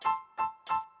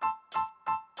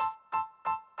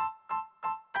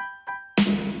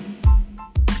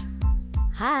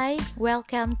Hai,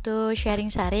 welcome to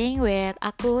Sharing with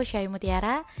aku, Syai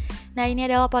Mutiara. Nah, ini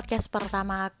adalah podcast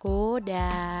pertama aku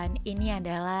dan ini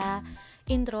adalah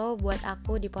intro buat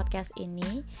aku di podcast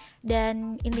ini.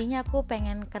 Dan intinya aku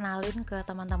pengen kenalin ke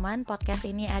teman-teman, podcast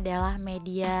ini adalah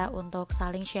media untuk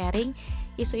saling sharing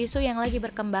isu-isu yang lagi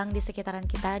berkembang di sekitaran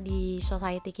kita, di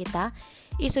society kita.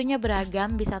 Isunya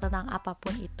beragam, bisa tentang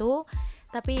apapun itu,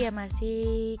 tapi ya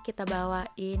masih kita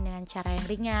bawain dengan cara yang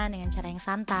ringan, dengan cara yang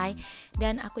santai.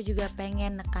 Dan aku juga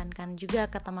pengen nekankan juga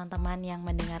ke teman-teman yang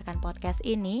mendengarkan podcast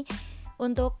ini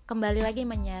untuk kembali lagi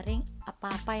menyaring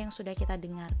apa-apa yang sudah kita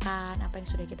dengarkan, apa yang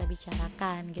sudah kita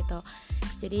bicarakan gitu.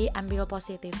 Jadi ambil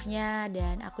positifnya,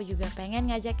 dan aku juga pengen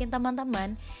ngajakin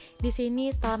teman-teman di sini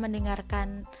setelah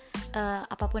mendengarkan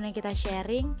apapun yang kita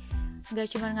sharing, nggak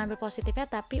cuma ngambil positifnya,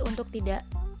 tapi untuk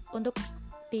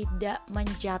tidak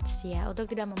menjudge ya, untuk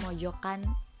tidak memojokkan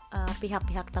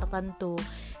pihak-pihak tertentu.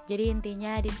 Jadi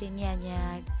intinya di sini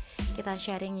hanya kita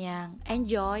sharing yang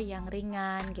enjoy, yang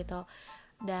ringan gitu.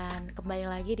 Dan kembali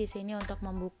lagi di sini untuk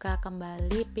membuka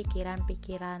kembali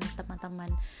pikiran-pikiran teman-teman.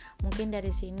 Mungkin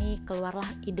dari sini keluarlah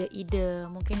ide-ide,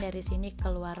 mungkin dari sini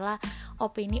keluarlah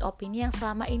opini-opini yang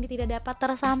selama ini tidak dapat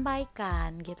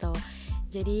tersampaikan gitu.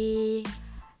 Jadi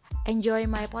enjoy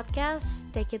my podcast,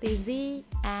 take it easy,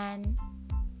 and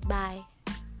bye.